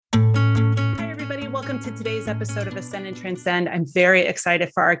welcome to today's episode of Ascend and Transcend. I'm very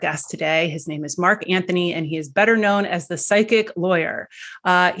excited for our guest today. His name is Mark Anthony, and he is better known as the Psychic Lawyer.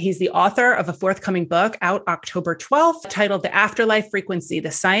 He's the author of a forthcoming book out October 12th, titled The Afterlife Frequency,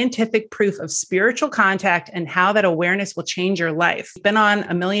 the Scientific Proof of Spiritual Contact and How That Awareness Will Change Your Life. He's been on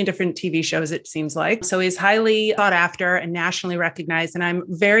a million different TV shows, it seems like. So he's highly sought after and nationally recognized. And I'm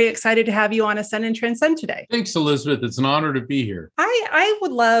very excited to have you on Ascend and Transcend today. Thanks, Elizabeth. It's an honor to be here. I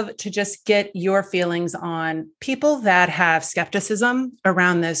would love to just get your feelings on people that have skepticism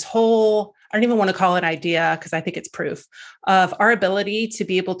around this whole, I don't even want to call it idea, because I think it's proof of our ability to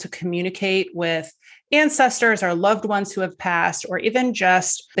be able to communicate with ancestors or loved ones who have passed, or even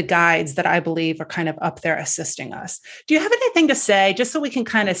just the guides that I believe are kind of up there assisting us. Do you have anything to say, just so we can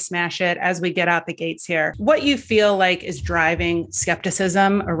kind of smash it as we get out the gates here, what you feel like is driving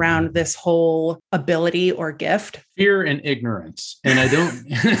skepticism around this whole ability or gift? Fear and ignorance. And I don't,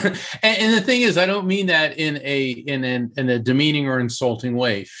 and the thing is, I don't mean that in a demeaning or insulting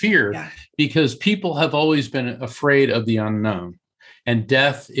way. Fear, because people have always been afraid of the unknown, and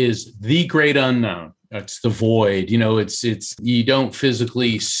death is the great unknown. It's the void. You know, it's you don't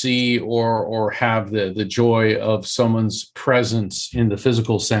physically see or have the joy of someone's presence in the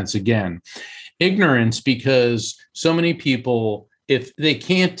physical sense again. Ignorance, because so many people, if they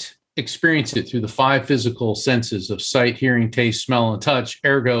can't experience it through the five physical senses of sight, hearing, taste, smell, and touch,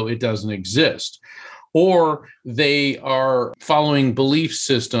 ergo, it doesn't exist. Or they are following belief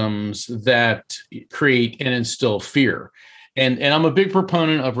systems that create and instill fear. And I'm a big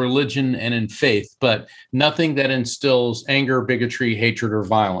proponent of religion and in faith, but nothing that instills anger, bigotry, hatred, or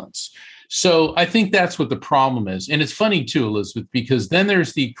violence. So I think that's what the problem is. And it's funny too, Elizabeth, because then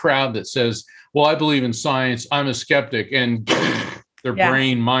there's the crowd that says, well, I believe in science, I'm a skeptic, and their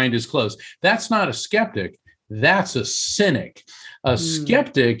mind is closed. That's not a skeptic. That's a cynic. A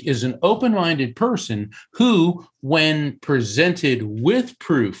skeptic is an open-minded person who, when presented with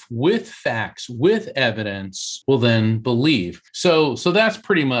proof, with facts, with evidence, will then believe. So that's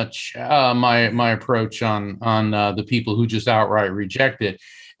pretty much my approach on the people who just outright reject it.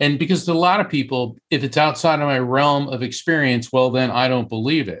 And because to a lot of people, if it's outside of my realm of experience, well, then I don't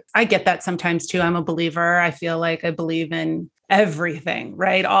believe it. I get that sometimes too. I'm a believer. I feel like I believe in everything,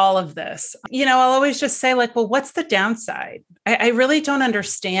 right? All of this. You know, I'll always just say like, well, what's the downside? I really don't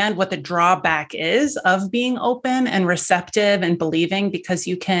understand what the drawback is of being open and receptive and believing, because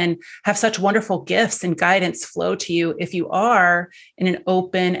you can have such wonderful gifts and guidance flow to you if you are in an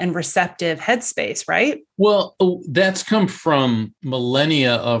open and receptive headspace, right? Well, that's come from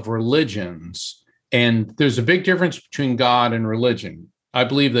millennia of religions. And there's a big difference between God and religion. I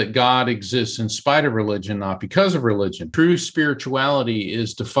believe that God exists in spite of religion, not because of religion. True spirituality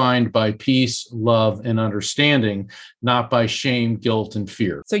is defined by peace, love, and understanding, not by shame, guilt, and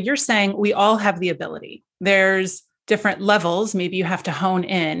fear. So you're saying we all have the ability. There's different levels. Maybe you have to hone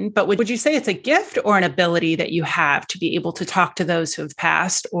in, but would you say it's a gift or an ability that you have to be able to talk to those who have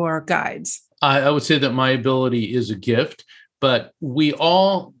passed, or guides? I would say that my ability is a gift, but we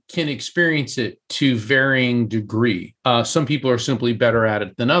all can experience it to varying degree. Some people are simply better at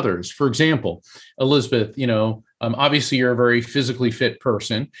it than others. For example, Elizabeth, obviously you're a very physically fit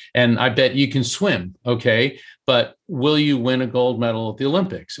person, and I bet you can swim, okay? But will you win a gold medal at the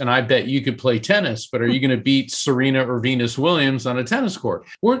Olympics? And I bet you could play tennis, but are you going to beat Serena or Venus Williams on a tennis court?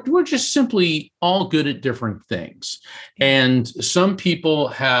 We're just simply all good at different things. And some people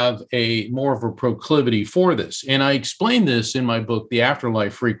have more of a proclivity for this. And I explain this in my book, The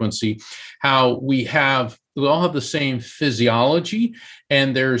Afterlife Frequency, how we all have the same physiology,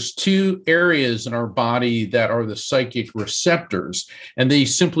 and there's two areas in our body that are the psychic receptors, and they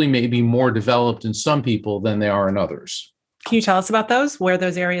simply may be more developed in some people than they are in others. Can you tell us about those, where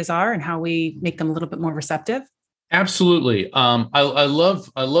those areas are and how we make them a little bit more receptive? Absolutely. I love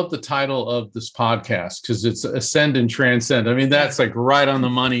the title of this podcast because it's Ascend and Transcend. I mean, that's like right on the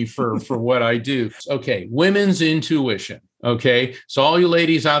money for what I do. Okay. Women's intuition. Okay. So all you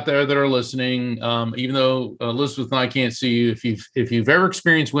ladies out there that are listening, even though Elizabeth and I can't see you, if you've ever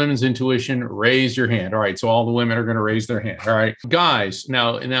experienced women's intuition, raise your hand. All right. So all the women are going to raise their hand. All right. Guys.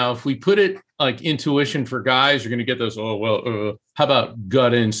 Now, if we put it like intuition for guys, you're going to get those. How about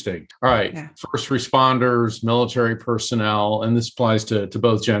gut instinct? All right. Yeah. First responders, military personnel, and this applies to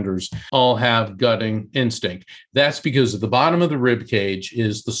both genders, all have gutting instinct. That's because at the bottom of the rib cage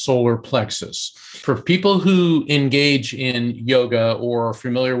is the solar plexus. For people who engage in yoga or are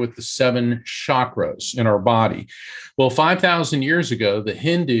familiar with the 7 chakras in our body, well, 5,000 years ago, the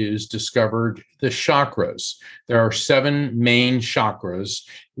Hindus discovered the chakras. There are 7 main chakras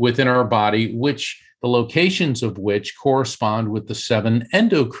within our body, which the locations of which correspond with the 7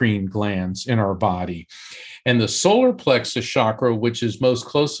 endocrine glands in our body. And the solar plexus chakra, which is most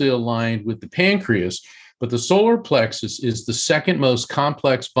closely aligned with the pancreas, but the solar plexus is the second most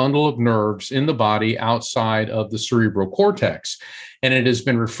complex bundle of nerves in the body outside of the cerebral cortex. And it has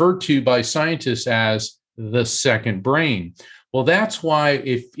been referred to by scientists as the second brain. Well, that's why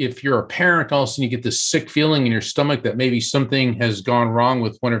if you're a parent, all of a sudden you get this sick feeling in your stomach that maybe something has gone wrong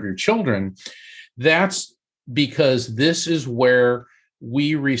with one of your children. That's because this is where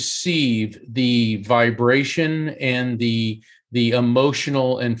we receive the vibration and the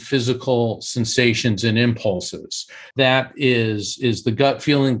emotional and physical sensations and impulses. That is the gut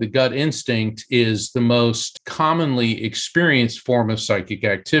feeling. The gut instinct is the most commonly experienced form of psychic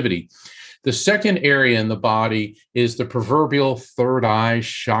activity. The second area in the body is the proverbial third eye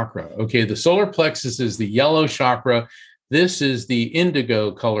chakra. Okay, the solar plexus is the yellow chakra. This is the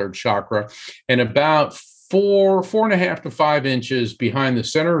indigo colored chakra. And about 4.5 to 5 inches behind the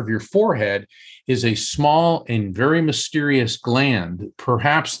center of your forehead is a small and very mysterious gland,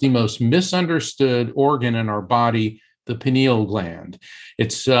 perhaps the most misunderstood organ in our body, the pineal gland.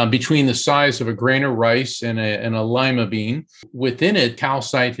 It's between the size of a grain of rice and a lima bean. Within it,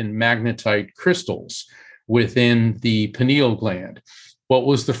 calcite and magnetite crystals within the pineal gland. What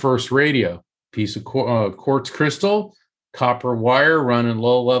was the first radio? Piece of quartz crystal, copper wire running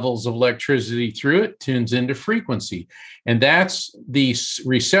low levels of electricity through it, tunes into frequency. And that's the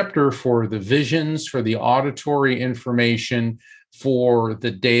receptor for the visions, for the auditory information, for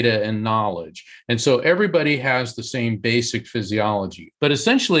the data and knowledge. And so everybody has the same basic physiology. But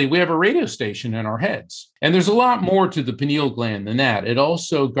essentially, we have a radio station in our heads. And there's a lot more to the pineal gland than that. It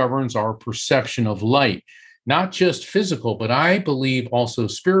also governs our perception of light. Not just physical, but I believe also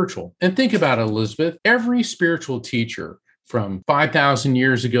spiritual. And think about it, Elizabeth, every spiritual teacher from 5,000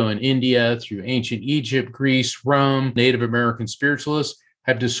 years ago in India through ancient Egypt, Greece, Rome, Native American spiritualists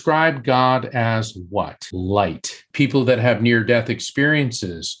have described God as what? Light. People that have near-death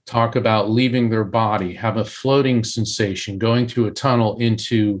experiences talk about leaving their body, have a floating sensation, going through a tunnel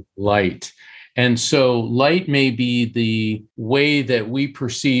into light. And so light may be the way that we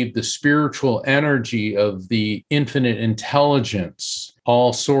perceive the spiritual energy of the infinite intelligence,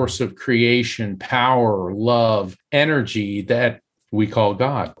 all source of creation, power, love, energy that we call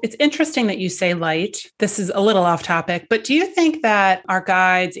God. It's interesting that you say light. This is a little off topic, but do you think that our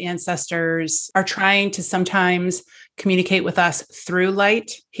guides, ancestors are trying to sometimes communicate with us through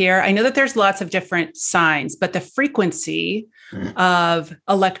light here? I know that there's lots of different signs, but the frequency of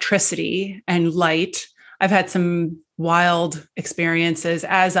electricity and light, I've had some wild experiences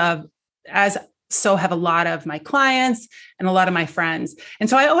as so have a lot of my clients and a lot of my friends. And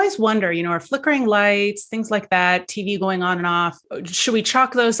so I always wonder, are flickering lights, things like that, TV going on and off, should we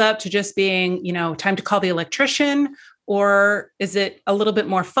chalk those up to just being, time to call the electrician? Or is it a little bit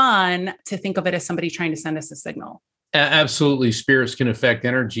more fun to think of it as somebody trying to send us a signal? Absolutely. Spirits can affect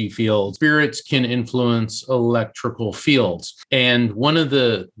energy fields. Spirits can influence electrical fields. And one of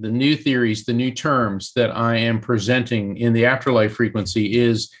the new theories, the new terms that I am presenting in the afterlife frequency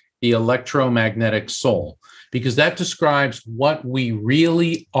is the electromagnetic soul, because that describes what we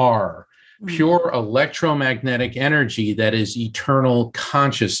really are. Pure electromagnetic energy that is eternal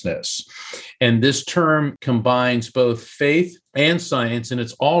consciousness. And this term combines both faith and science, and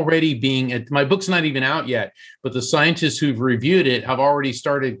it's already my book's not even out yet, but the scientists who've reviewed it have already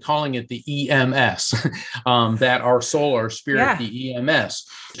started calling it the EMS, that our soul, our spirit, the EMS.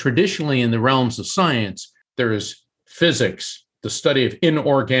 Traditionally, in the realms of science, there is physics, the study of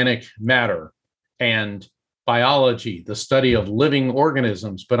inorganic matter, and biology, the study of living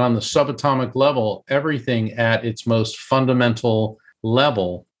organisms. But on the subatomic level, everything at its most fundamental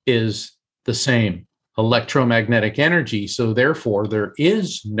level is the same, electromagnetic energy. So therefore, there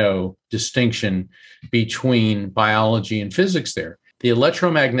is no distinction between biology and physics there. The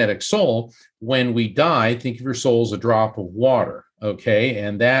electromagnetic soul, when we die, think of your soul as a drop of water, okay?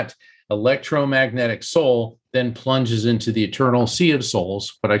 And that electromagnetic soul then plunges into the eternal sea of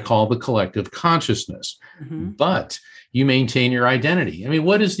souls, what I call the collective consciousness. But you maintain your identity. I mean,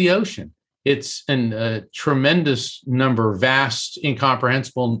 what is the ocean? It's a tremendous number, vast,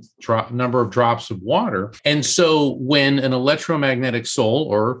 incomprehensible number of drops of water. And so when an electromagnetic soul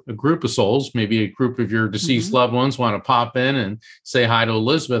or a group of souls, maybe a group of your deceased loved ones want to pop in and say hi to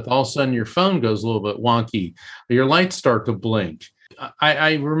Elizabeth, all of a sudden your phone goes a little bit wonky, your lights start to blink.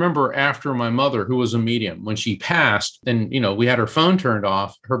 I remember after my mother, who was a medium, when she passed and, we had her phone turned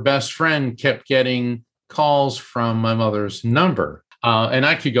off, her best friend kept getting calls from my mother's number. And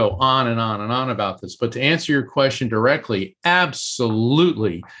I could go on and on and on about this, but to answer your question directly,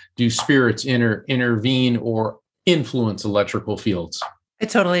 absolutely do spirits intervene or influence electrical fields. I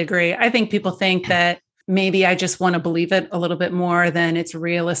totally agree. I think people think that maybe I just want to believe it a little bit more than it's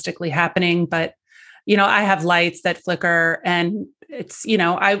realistically happening. But, I have lights that flicker, and it's,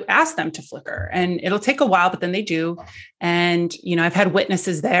 I ask them to flicker, and it'll take a while, but then they do. And, I've had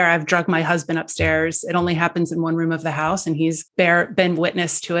witnesses there. I've drugged my husband upstairs. It only happens in one room of the house, and he's been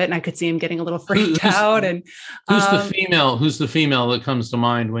witness to it. And I could see him getting a little freaked out. And who's the female? Who's the female that comes to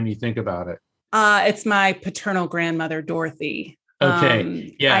mind when you think about it? It's my paternal grandmother, Dorothy.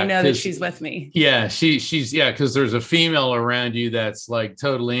 Okay. Yeah. I know that she's with me. Yeah. She's because there's a female around you that's like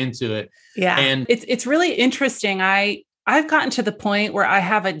totally into it. Yeah. And it's really interesting. I've gotten to the point where I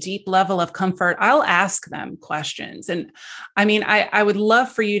have a deep level of comfort. I'll ask them questions. And I mean, I would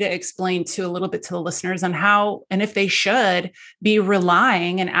love for you to explain a little bit to the listeners on how, and if they should be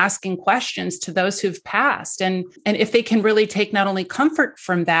relying and asking questions to those who've passed, and if they can really take not only comfort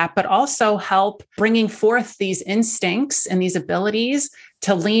from that, but also help bringing forth these instincts and these abilities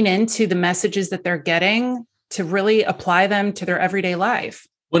to lean into the messages that they're getting, to really apply them to their everyday life.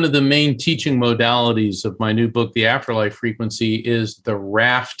 One of the main teaching modalities of my new book, The Afterlife Frequency, is the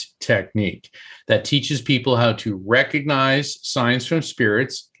raft technique that teaches people how to recognize signs from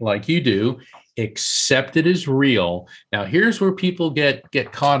spirits like you do, accept it as real. Now, here's where people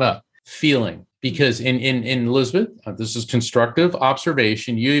get caught up, feeling. Because in Elizabeth, this is constructive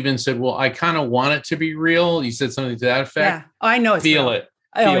observation. You even said, well, I kind of want it to be real. You said something to that effect. Yeah. Oh, I know it's feel real. it.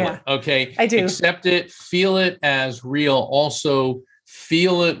 Feel it. Okay. I do. Accept it. Feel it as real. Also,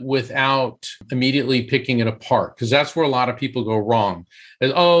 feel it without immediately picking it apart, because that's where a lot of people go wrong.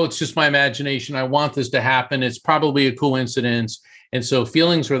 Oh, it's just my imagination. I want this to happen. It's probably a coincidence. And so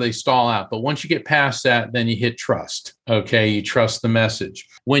feelings where they stall out. But once you get past that, then you hit trust. Okay. You trust the message.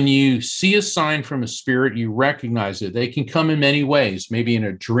 When you see a sign from a spirit, you recognize it. They can come in many ways, maybe in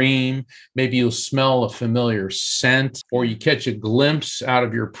a dream, maybe you'll smell a familiar scent, or you catch a glimpse out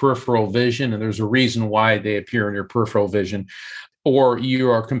of your peripheral vision. And there's a reason why they appear in your peripheral vision. Or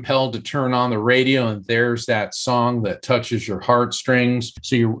you are compelled to turn on the radio and there's that song that touches your heartstrings.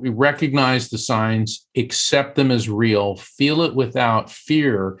 So you recognize the signs, accept them as real, feel it without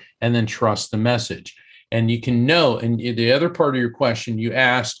fear, and then trust the message. And you can know, and the other part of your question, you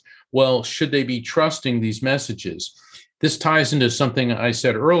asked, well, should they be trusting these messages? This ties into something I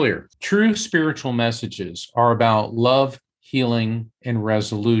said earlier. True spiritual messages are about love, healing, and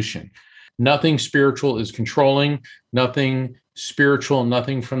resolution. Nothing spiritual is controlling, nothing spiritual,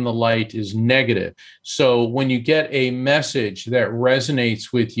 nothing from the light is negative. So when you get a message that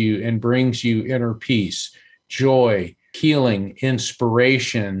resonates with you and brings you inner peace, joy, healing,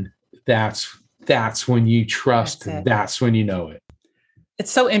 inspiration, that's when you trust. That's when you know it.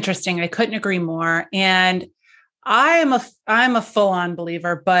 It's so interesting. I couldn't agree more. And I'm a full-on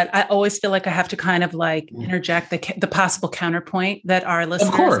believer, but I always feel like I have to kind of like interject the possible counterpoint that our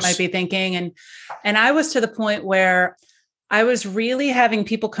listeners might be thinking. And I was to the point where I was really having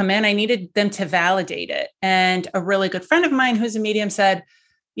people come in. I needed them to validate it. And a really good friend of mine who's a medium said,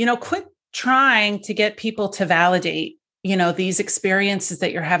 quit trying to get people to validate, these experiences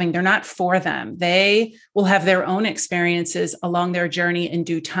that you're having. They're not for them. They will have their own experiences along their journey in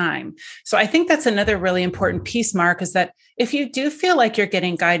due time. So I think that's another really important piece, Mark, is that if you do feel like you're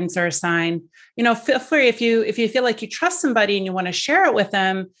getting guidance or a sign, feel free. If you feel like you trust somebody and you want to share it with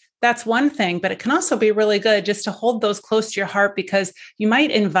them, that's one thing, but it can also be really good just to hold those close to your heart, because you might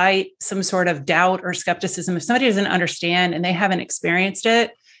invite some sort of doubt or skepticism. If somebody doesn't understand and they haven't experienced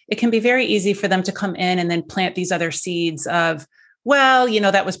it, it can be very easy for them to come in and then plant these other seeds of, well,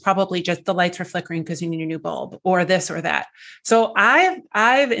 that was probably just the lights were flickering because you need a new bulb or this or that. So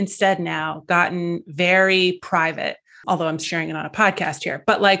I've instead now gotten very private, although I'm sharing it on a podcast here,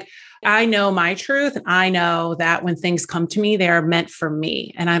 but like, I know my truth. And I know that when things come to me, they are meant for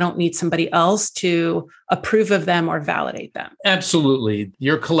me. And I don't need somebody else to approve of them or validate them. Absolutely.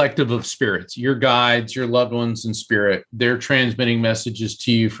 Your collective of spirits, your guides, your loved ones in spirit, they're transmitting messages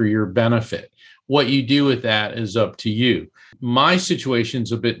to you for your benefit. What you do with that is up to you. My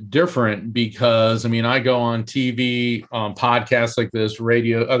situation's a bit different because, I go on TV, on podcasts like this,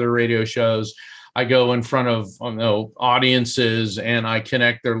 other radio shows. I go in front of audiences and I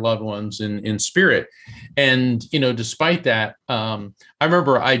connect their loved ones in spirit. And, despite that, I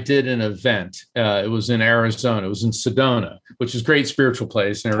remember I did an event. It was in Arizona. It was in Sedona, which is a great spiritual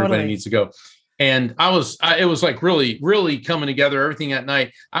place and everybody needs to go. And it was like really, really coming together, everything that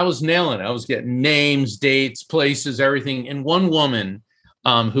night. I was nailing it. I was getting names, dates, places, everything. And one woman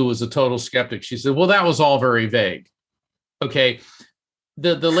who was a total skeptic, she said, well, that was all very vague. Okay.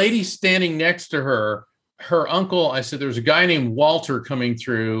 the lady standing next to her uncle, I said, there's a guy named Walter coming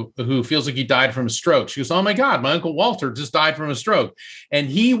through who feels like he died from a stroke. She goes, oh my God, my Uncle Walter just died from a stroke. And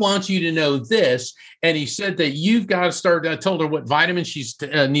he wants you to know this. And he said that you've got to start, I told her what vitamin she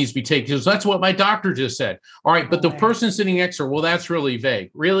needs to be taking. She goes, that's what my doctor just said. All right. But the person sitting next to her, well, that's really vague.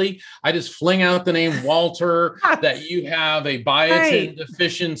 Really? I just fling out the name Walter, that you have a biotin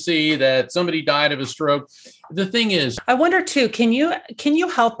deficiency, that somebody died of a stroke. The thing is, I wonder too, can you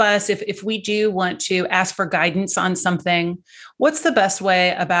help us if we do want to ask for guidance on something? What's the best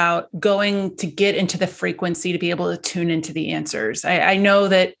way about going to get into the frequency to be able to tune into the answers? I know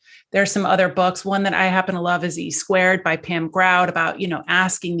that there's some other books. One that I happen to love is E Squared by Pam Grout about,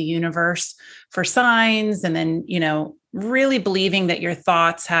 asking the universe for signs, and then, really believing that your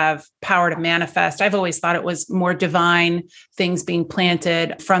thoughts have power to manifest. I've always thought it was more divine things being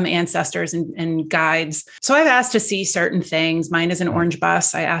planted from ancestors and guides. So I've asked to see certain things. Mine is an orange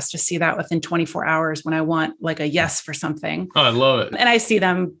bus. I asked to see that within 24 hours when I want like a yes for something. Oh, I love it. And I see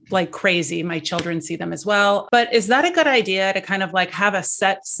them like crazy. My children see them as well. But is that a good idea to kind of like have a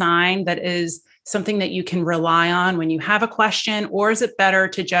set sign that is something that you can rely on when you have a question? Or is it better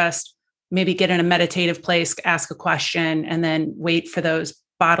to just maybe get in a meditative place, ask a question, and then wait for those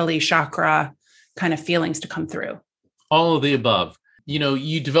bodily chakra kind of feelings to come through? All of the above.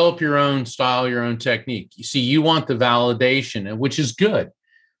 You develop your own style, your own technique. You see, you want the validation, which is good.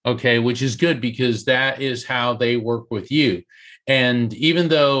 Okay, which is good because that is how they work with you. And even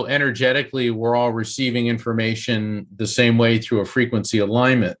though energetically we're all receiving information the same way through a frequency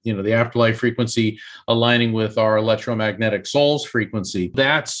alignment, the afterlife frequency aligning with our electromagnetic soul's frequency,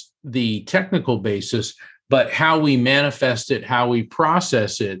 that's the technical basis. But how we manifest it, how we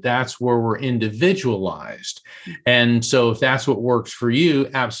process it, that's where we're individualized. And so if that's what works for you,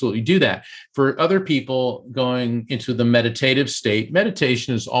 absolutely do that. For other people going into the meditative state,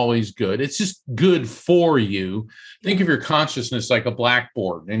 meditation is always good. It's just good for you. Think of your consciousness like a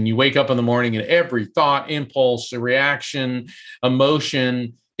blackboard, and you wake up in the morning and every thought, impulse, reaction,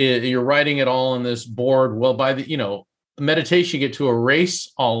 emotion, you're writing it all on this board. Well, by the, meditation, you get to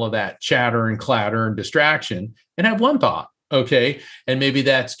erase all of that chatter and clatter and distraction and have one thought. Okay. And maybe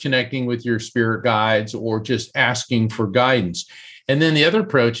that's connecting with your spirit guides or just asking for guidance. And then the other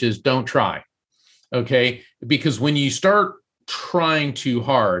approach is don't try. Okay. Because when you start trying too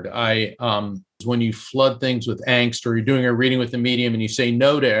hard, when you flood things with angst, or you're doing a reading with a medium and you say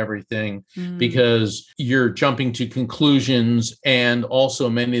no to everything because you're jumping to conclusions, and also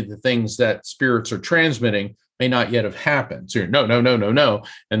many of the things that spirits are transmitting may not yet have happened. So you're no.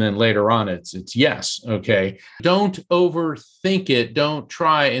 And then later on, it's yes. Okay. Don't overthink it. Don't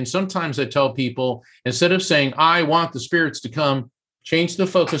try. And sometimes I tell people, instead of saying, I want the spirits to come, change the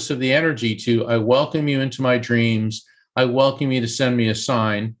focus of the energy to, I welcome you into my dreams. I welcome you to send me a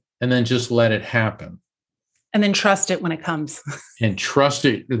sign, and then just let it happen. And then trust it when it comes. And trust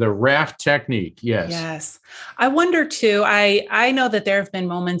it, the raft technique. Yes. Yes. I wonder too, I know that there have been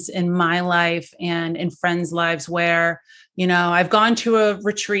moments in my life and in friends' lives where, I've gone to a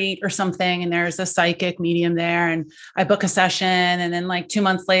retreat or something, and there's a psychic medium there, and I book a session, and then like 2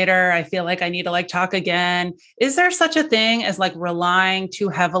 months later, I feel like I need to like talk again. Is there such a thing as like relying too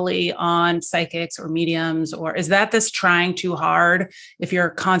heavily on psychics or mediums, or is that this trying too hard if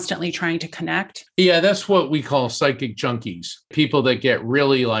you're constantly trying to connect? Yeah, that's what we call psychic junkies. People that get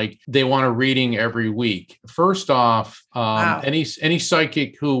really like, they want a reading every week. First off, any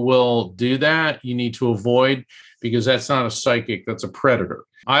psychic who will do that, you need to avoid, because that's not a psychic, that's a predator.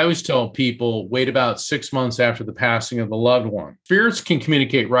 I always tell people, wait about 6 months after the passing of the loved one. Spirits can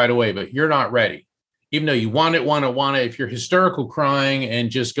communicate right away, but you're not ready. Even though you want it, if you're hysterical crying and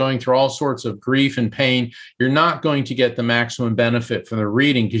just going through all sorts of grief and pain, you're not going to get the maximum benefit from the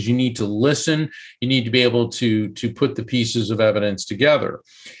reading, because you need to listen. You need to be able to put the pieces of evidence together.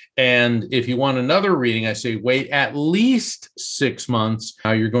 And if you want another reading, I say, wait at least 6 months.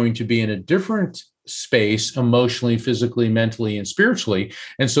 Now you're going to be in a different space emotionally, physically, mentally, and spiritually.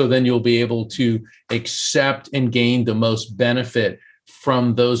 And so then you'll be able to accept and gain the most benefit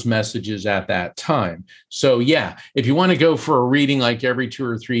from those messages at that time. So yeah, if you want to go for a reading like every 2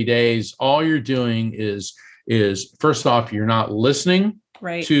 or 3 days, all you're doing is first off, you're not listening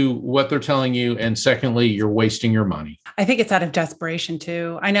to what they're telling you. And secondly, you're wasting your money. I think it's out of desperation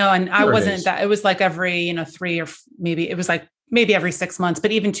too. I know. And I wasn't that, it was like every, 3 or maybe it was like maybe every 6 months,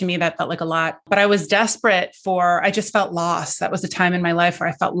 but even to me, that felt like a lot. But I was desperate I just felt lost. That was a time in my life where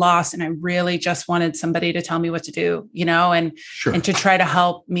I felt lost, and I really just wanted somebody to tell me what to do, and to try to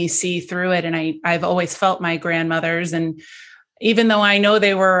help me see through it. And I've always felt my grandmothers, and even though I know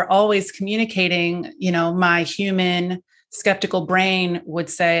they were always communicating, my human skeptical brain would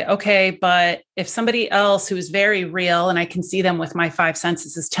say, okay, but if somebody else who is very real and I can see them with my five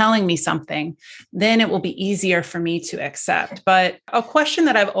senses is telling me something, then it will be easier for me to accept. But a question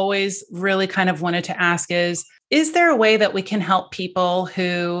that I've always really kind of wanted to ask is there a way that we can help people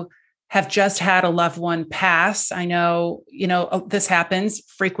who have just had a loved one pass? I know, this happens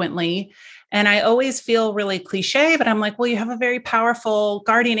frequently. And I always feel really cliche, but I'm like, well, you have a very powerful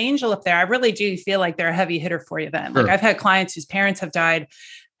guardian angel up there. I really do feel like they're a heavy hitter for you then. Sure. Like I've had clients whose parents have died.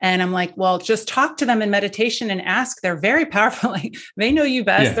 And I'm like, well, just talk to them in meditation and ask. They're very powerful. They know you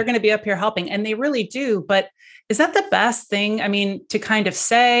best. Yeah. They're going to be up here helping. And they really do. But is that the best thing, to kind of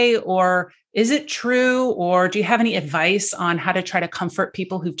say, or is it true? Or do you have any advice on how to try to comfort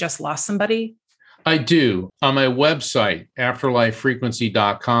people who've just lost somebody? I do. On my website,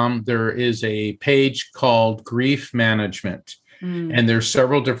 afterlifefrequency.com, there is a page called Grief Management. And there's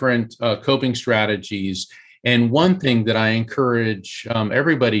several different coping strategies. And one thing that I encourage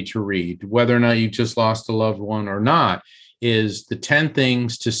everybody to read, whether or not you just lost a loved one or not, is the 10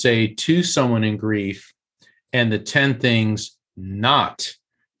 things to say to someone in grief and the 10 things not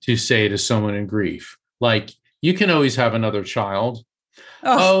to say to someone in grief. Like, you can always have another child.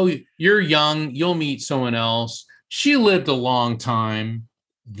 Oh, you're young. You'll meet someone else. She lived a long time.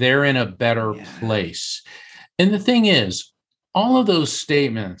 They're in a better place. And the thing is, all of those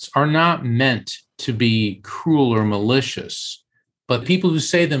statements are not meant to be cruel or malicious, but people who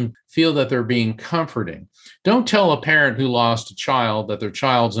say them feel that they're being comforting. Don't tell a parent who lost a child that their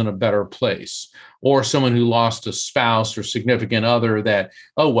child's in a better place, or someone who lost a spouse or significant other that,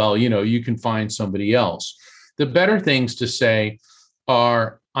 oh, well, you can find somebody else. The better things to say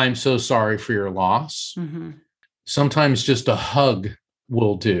are, I'm so sorry for your loss. Mm-hmm. Sometimes just a hug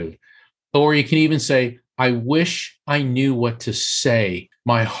will do. Or you can even say, I wish I knew what to say.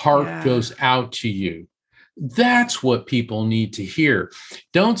 My heart goes out to you. That's what people need to hear.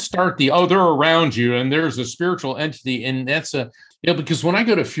 Don't start they're around you and there's a spiritual entity. And that's because when I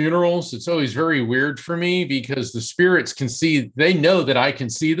go to funerals, it's always very weird for me because the spirits they know that I can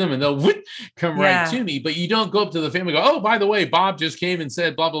see them and they'll come right to me. But you don't go up to the family and go, oh, by the way, Bob just came and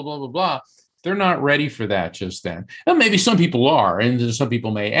said blah, blah, blah, blah, blah. They're not ready for that just then. And maybe some people are, and some people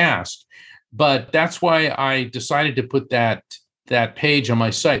may ask. But that's why I decided to put that page on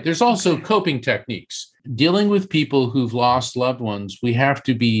my site. There's also coping techniques. Dealing with people who've lost loved ones, we have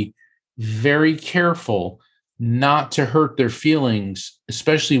to be very careful not to hurt their feelings,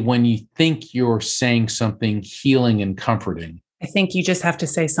 especially when you think you're saying something healing and comforting. I think you just have to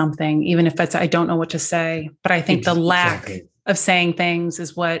say something, even if it's, I don't know what to say. But I think the lack of saying things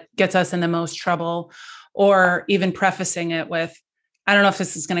is what gets us in the most trouble, or even prefacing it with, I don't know if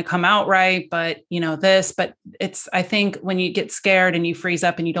this is going to come out right, but I think when you get scared and you freeze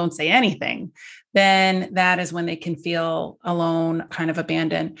up and you don't say anything, then that is when they can feel alone, kind of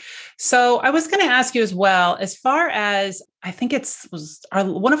abandoned. So I was going to ask you as well, as far as, I think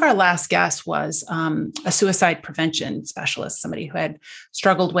one of our last guests was a suicide prevention specialist, somebody who had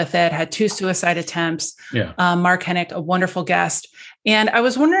struggled with it, had 2 suicide attempts. Mark Hennick, a wonderful guest. And I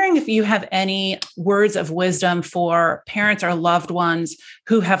was wondering if you have any words of wisdom for parents or loved ones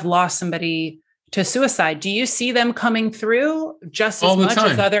who have lost somebody to suicide. Do you see them coming through just as much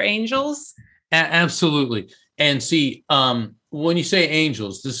as other angels? Absolutely. And see, when you say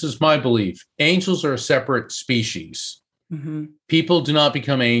angels, this is my belief. Angels are a separate species. Mm-hmm. People do not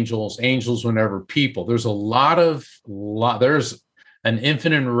become angels. Angels were never people. There's there's an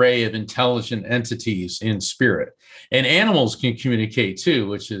infinite array of intelligent entities in spirit, and animals can communicate too,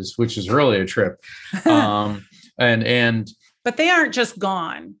 which is really a trip. But they aren't just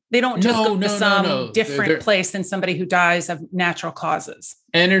gone. They don't just go to some different place than somebody who dies of natural causes.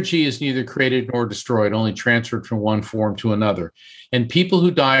 Energy is neither created nor destroyed, only transferred from one form to another. And people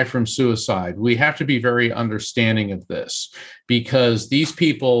who die from suicide, we have to be very understanding of this, because these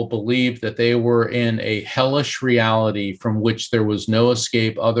people believed that they were in a hellish reality from which there was no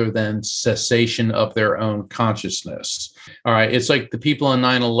escape other than cessation of their own consciousness. All right. It's like the people on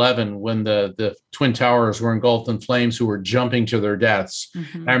 9/11 when the Twin Towers were engulfed in flames who were jumping to their deaths.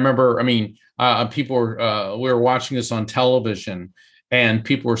 Mm-hmm. I remember, people we were watching this on television, and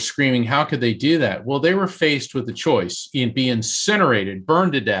people were screaming, how could they do that? Well, they were faced with the choice: be incinerated,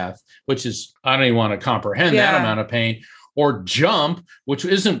 burned to death, which is, I don't even want to comprehend that amount of pain, or jump, which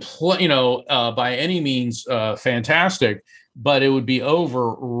isn't, by any means fantastic, but it would be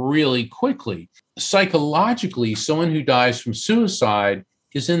over really quickly. Psychologically, someone who dies from suicide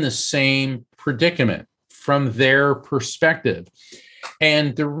is in the same predicament from their perspective.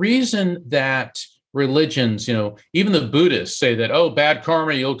 And the reason that religions, even the Buddhists say that, oh, bad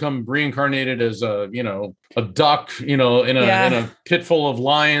karma, you'll come reincarnated as a duck, in a pit full of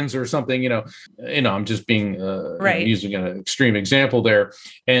lions or something, I'm just being, right. Using an extreme example there.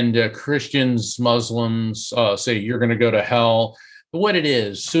 And Christians, Muslims say you're going to go to hell. But what it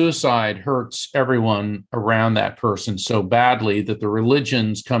is, suicide hurts everyone around that person so badly that the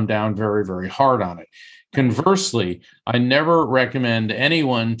religions come down very, very hard on it. Conversely, I never recommend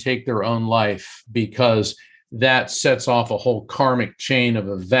anyone take their own life, because that sets off a whole karmic chain of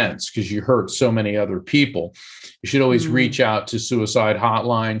events, because you hurt so many other people. You should always reach out to suicide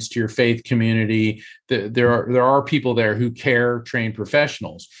hotlines, to your faith community. There are people there who care, trained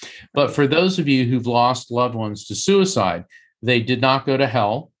professionals. But for those of you who've lost loved ones to suicide, they did not go to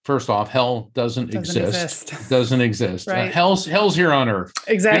hell. First off, hell doesn't exist. Doesn't exist. Right. Hell's here on earth.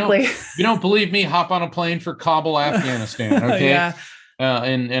 Exactly. If you don't believe me, hop on a plane for Kabul, Afghanistan. Okay. Yeah.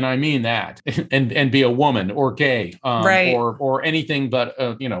 And I mean that, and be a woman or gay, right. or anything but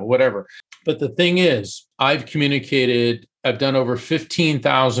whatever. But the thing is, I've done over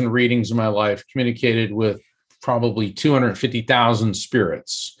 15,000 readings in my life, communicated with probably 250,000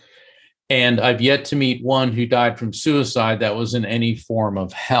 spirits. And I've yet to meet one who died from suicide that was in any form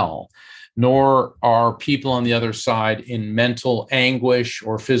of hell, nor are people on the other side in mental anguish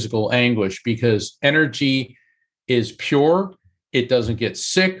or physical anguish, because energy is pure. It doesn't get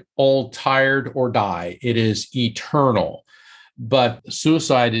sick, old, tired, or die. It is eternal. But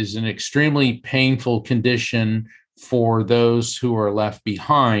suicide is an extremely painful condition for those who are left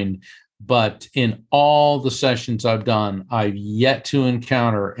behind. But in all the sessions I've done, I've yet to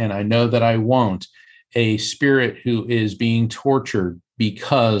encounter, and I know that I won't, a spirit who is being tortured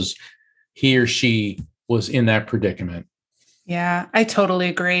because he or she was in that predicament. Yeah, I totally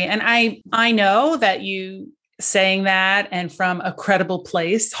agree. And I know that you saying that, and from a credible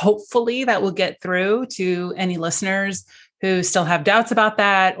place, hopefully that will get through to any listeners who still have doubts about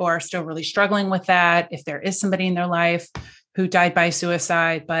that, or are still really struggling with that, if there is somebody in their life who died by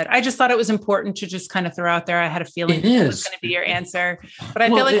suicide. But I just thought it was important to just kind of throw out there. I had a feeling it was going to be your answer, but I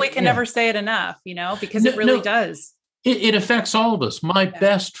feel like we can never say it enough, because it really does. It affects all of us. My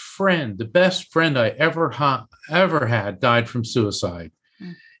best friend, the best friend I ever had, died from suicide,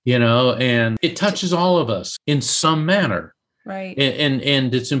 and it touches all of us in some manner. Right.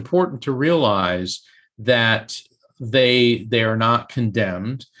 And it's important to realize that they are not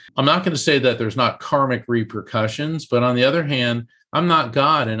condemned. I'm not going to say that there's not karmic repercussions, but on the other hand, I'm not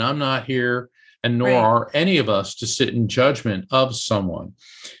God, and I'm not here, and nor are any of us, to sit in judgment of someone.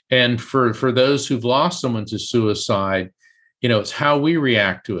 And for those who've lost someone to suicide, it's how we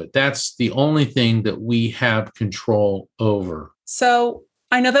react to it. That's the only thing that we have control over. So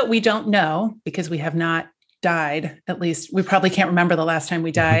I know that we don't know, because we have not died. At least we probably can't remember the last time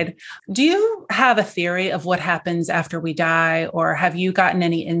we died. Do you have a theory of what happens after we die, or have you gotten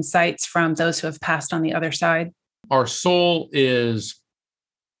any insights from those who have passed on the other side? Our soul is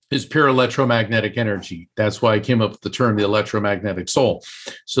pure electromagnetic energy. That's why I came up with the term the electromagnetic soul.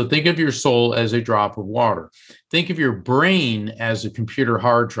 So think of your soul as a drop of water. Think of your brain as a computer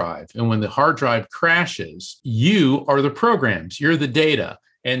hard drive. And when the hard drive crashes, you are the programs, you're the data.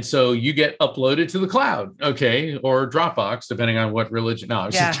 And so you get uploaded to the cloud, okay, or Dropbox, depending on what religion. No,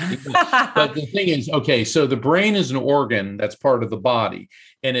 but the thing is, okay, so the brain is an organ that's part of the body,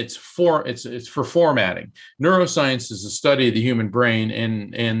 and it's for formatting. Neuroscience is a study of the human brain,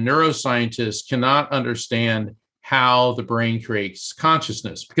 and neuroscientists cannot understand how the brain creates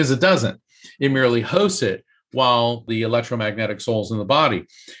consciousness, because it doesn't. It merely hosts it, while the electromagnetic soul is in the body.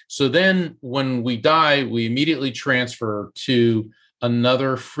 So then when we die, we immediately transfer to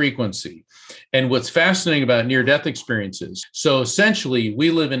another frequency. And what's fascinating about near-death experiences, so essentially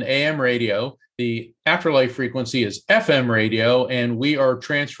we live in AM radio, the afterlife frequency is FM radio, and we are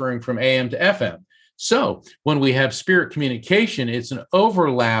transferring from AM to FM. So when we have spirit communication, it's an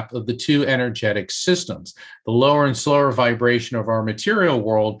overlap of the two energetic systems, the lower and slower vibration of our material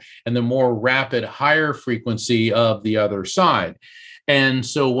world, and the more rapid, higher frequency of the other side. And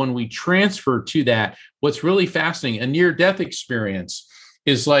so when we transfer to that, what's really fascinating, a near-death experience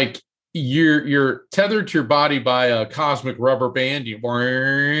is like you're tethered to your body by a cosmic rubber band,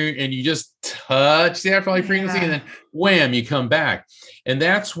 and you just touch the afterlife frequency, and then wham, you come back. And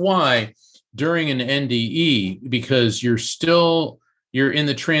that's why during an NDE, because you're in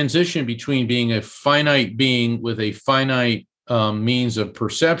the transition between being a finite being with a finite means of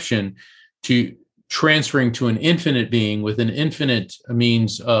perception to transferring to an infinite being with an infinite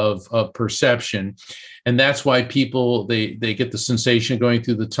means of perception. And that's why people, they get the sensation of going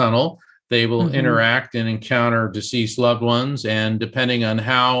through the tunnel. They will interact and encounter deceased loved ones. And depending on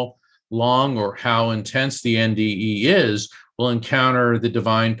how long or how intense the NDE is, will encounter the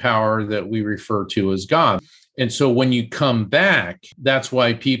divine power that we refer to as God. And so when you come back, that's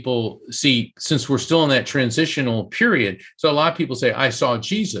why people see, since we're still in that transitional period. So a lot of people say, I saw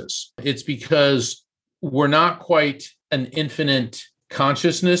Jesus. It's because we're not quite an infinite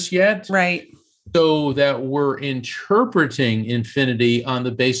consciousness yet. Right. So that we're interpreting infinity on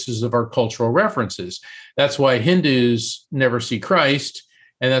the basis of our cultural references. That's why Hindus never see Christ.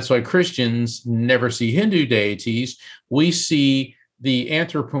 And that's why Christians never see Hindu deities. We see the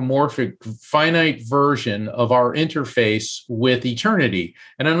anthropomorphic finite version of our interface with eternity.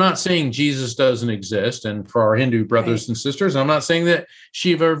 And I'm not saying Jesus doesn't exist. And for our Hindu brothers and sisters, I'm not saying that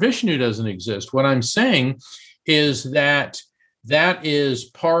Shiva or Vishnu doesn't exist. What I'm saying is that that is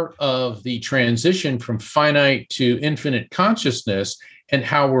part of the transition from finite to infinite consciousness and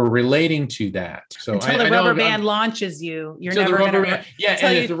how we're relating to that. So until the rubber band launches you, you're never going to.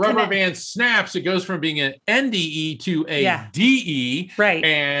 And if the rubber band snaps, it goes from being an NDE to a DE. Right.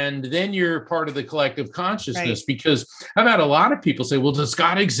 And then you're part of the collective consciousness. Because I've had a lot of people say, well, does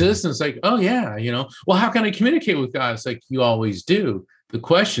God exist? And it's like, oh, yeah. Well, how can I communicate with God? It's like, you always do. The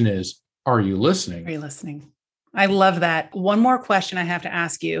question is, are you listening? Are you listening? I love that. One more question I have to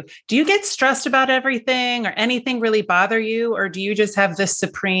ask you. Do you get stressed about everything or anything really bother you? Or do you just have this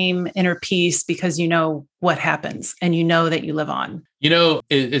supreme inner peace because you know what happens and you know that you live on?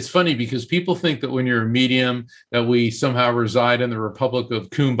 It's funny because people think that when you're a medium, that we somehow reside in the Republic of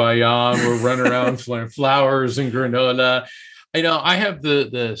Kumbaya. We're running around flowers and granola. I have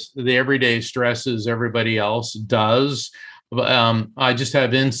the everyday stresses everybody else does. I just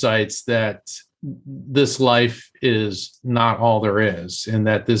have insights that this life is not all there is, and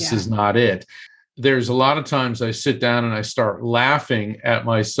that this is not it. There's a lot of times I sit down and I start laughing at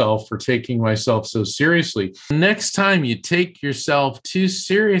myself for taking myself so seriously. Next time you take yourself too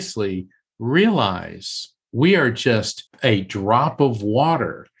seriously, realize we are just a drop of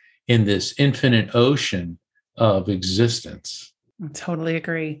water in this infinite ocean of existence. I totally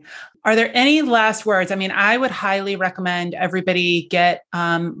agree. Are there any last words? I mean, I would highly recommend everybody get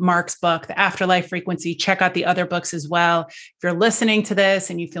Mark's book, The Afterlife Frequency. Check out the other books as well. If you're listening to this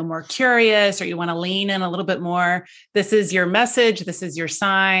and you feel more curious or you want to lean in a little bit more, this is your message. This is your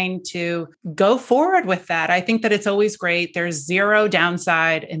sign to go forward with that. I think that it's always great. There's zero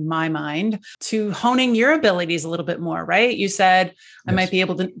downside in my mind to honing your abilities a little bit more, right? You said, I might be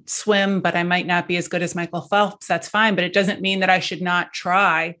able to swim, but I might not be as good as Michael Phelps. That's fine. But it doesn't mean that I should not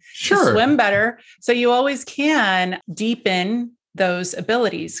try to swim better. So you always can deepen those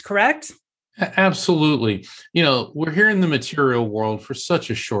abilities, correct? Absolutely. We're here in the material world for such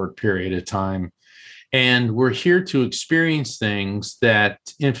a short period of time. And we're here to experience things that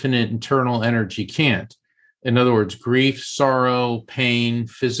infinite internal energy can't. In other words, grief, sorrow, pain,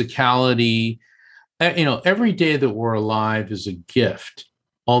 physicality. Every day that we're alive is a gift,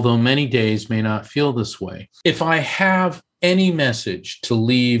 although many days may not feel this way. If I have any message to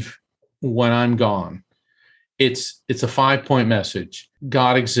leave when I'm gone, it's a 5-point message.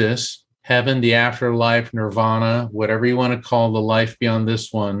 God exists. Heaven, the afterlife, nirvana, whatever you want to call the life beyond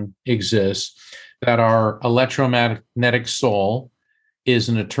this one exists. That our electromagnetic soul is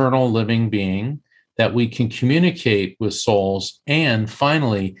an eternal living being, that we can communicate with souls, and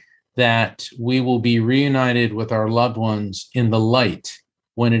finally, that we will be reunited with our loved ones in the light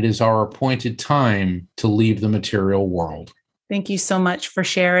when it is our appointed time to leave the material world. Thank you so much for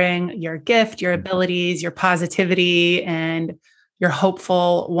sharing your gift, your abilities, your positivity, and your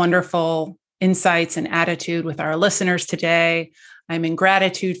hopeful, wonderful insights and attitude with our listeners today. I'm in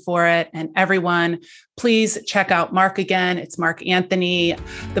gratitude for it. And everyone, please check out Mark again. It's Mark Anthony.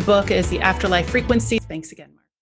 The book is The Afterlife Frequency. Thanks again, Mark.